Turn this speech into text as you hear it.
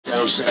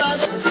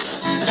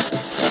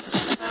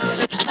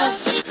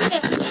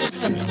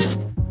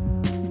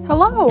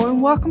Hello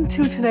and welcome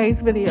to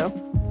today's video.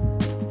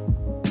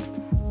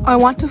 I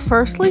want to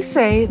firstly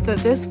say that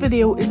this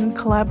video is in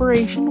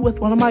collaboration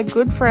with one of my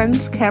good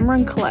friends,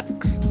 Camryn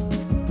Collects.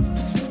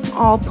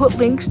 I'll put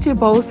links to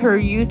both her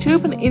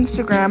YouTube and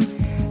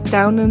Instagram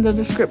down in the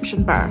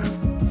description bar.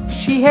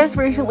 She has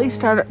recently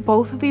started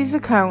both of these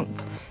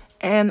accounts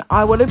and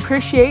I would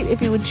appreciate if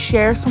you would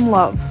share some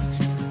love.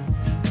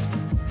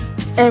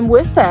 And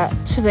with that,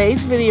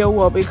 today's video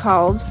will be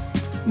called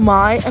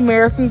My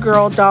American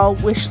Girl Doll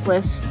Wish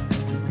List,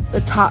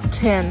 the top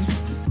 10.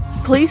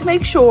 Please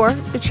make sure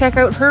to check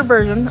out her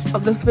version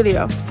of this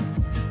video.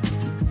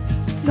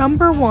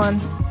 Number 1.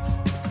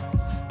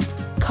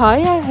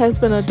 Kaya has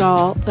been a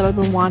doll that I've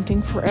been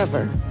wanting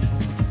forever.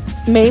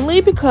 Mainly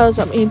because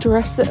I'm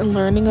interested in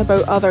learning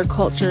about other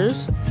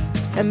cultures,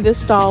 and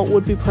this doll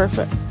would be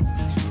perfect.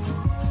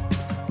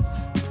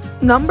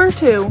 Number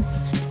 2.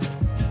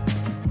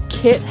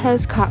 Kit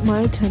has caught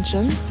my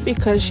attention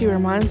because she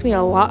reminds me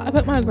a lot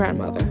about my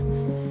grandmother.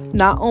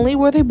 Not only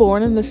were they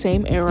born in the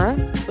same era,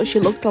 but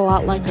she looked a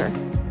lot like her.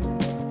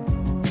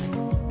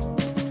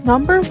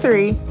 Number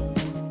 3.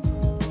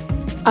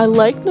 I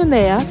like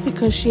Nanea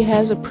because she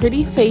has a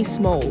pretty face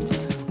mold.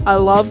 I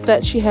love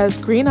that she has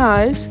green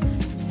eyes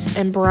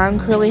and brown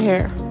curly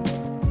hair.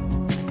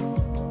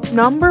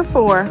 Number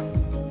 4.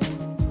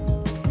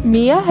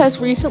 Mia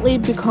has recently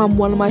become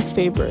one of my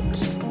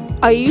favorites.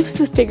 I used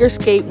to figure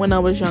skate when I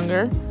was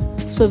younger,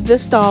 so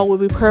this doll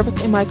would be perfect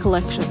in my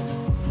collection.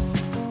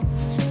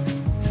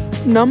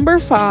 Number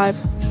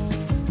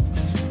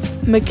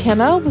 5.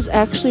 McKenna was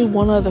actually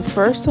one of the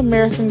first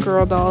American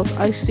Girl dolls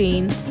I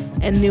seen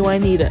and knew I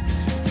needed.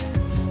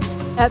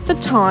 At the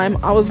time,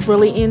 I was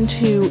really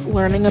into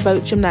learning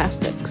about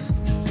gymnastics.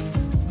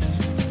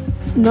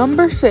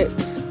 Number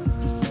 6.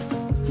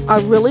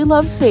 I really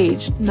love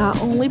Sage,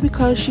 not only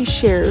because she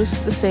shares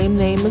the same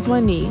name as my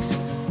niece,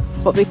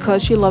 but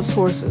because she loves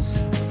horses.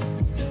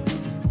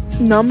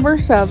 Number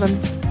 7.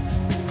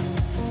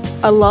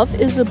 I love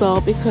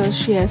Isabel because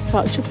she has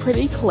such a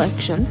pretty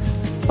collection,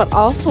 but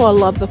also I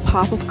love the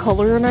pop of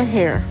color in her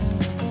hair.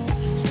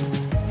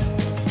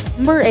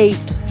 Number 8.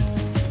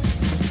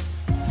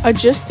 I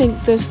just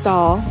think this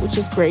doll, which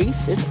is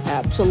Grace, is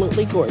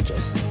absolutely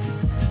gorgeous.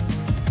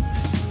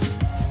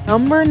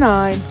 Number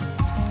 9.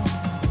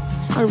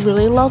 I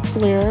really love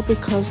Blair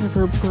because of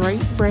her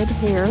bright red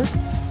hair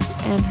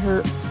and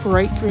her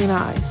bright green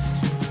eyes.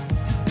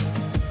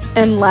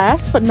 And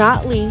last but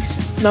not least,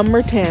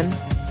 number 10.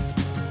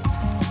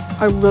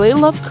 I really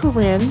love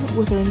Corinne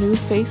with her new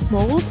face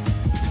mold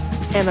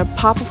and a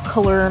pop of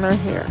color in her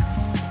hair.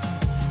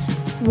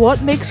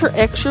 What makes her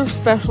extra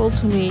special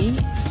to me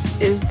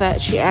is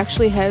that she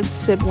actually has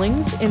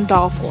siblings in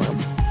doll form.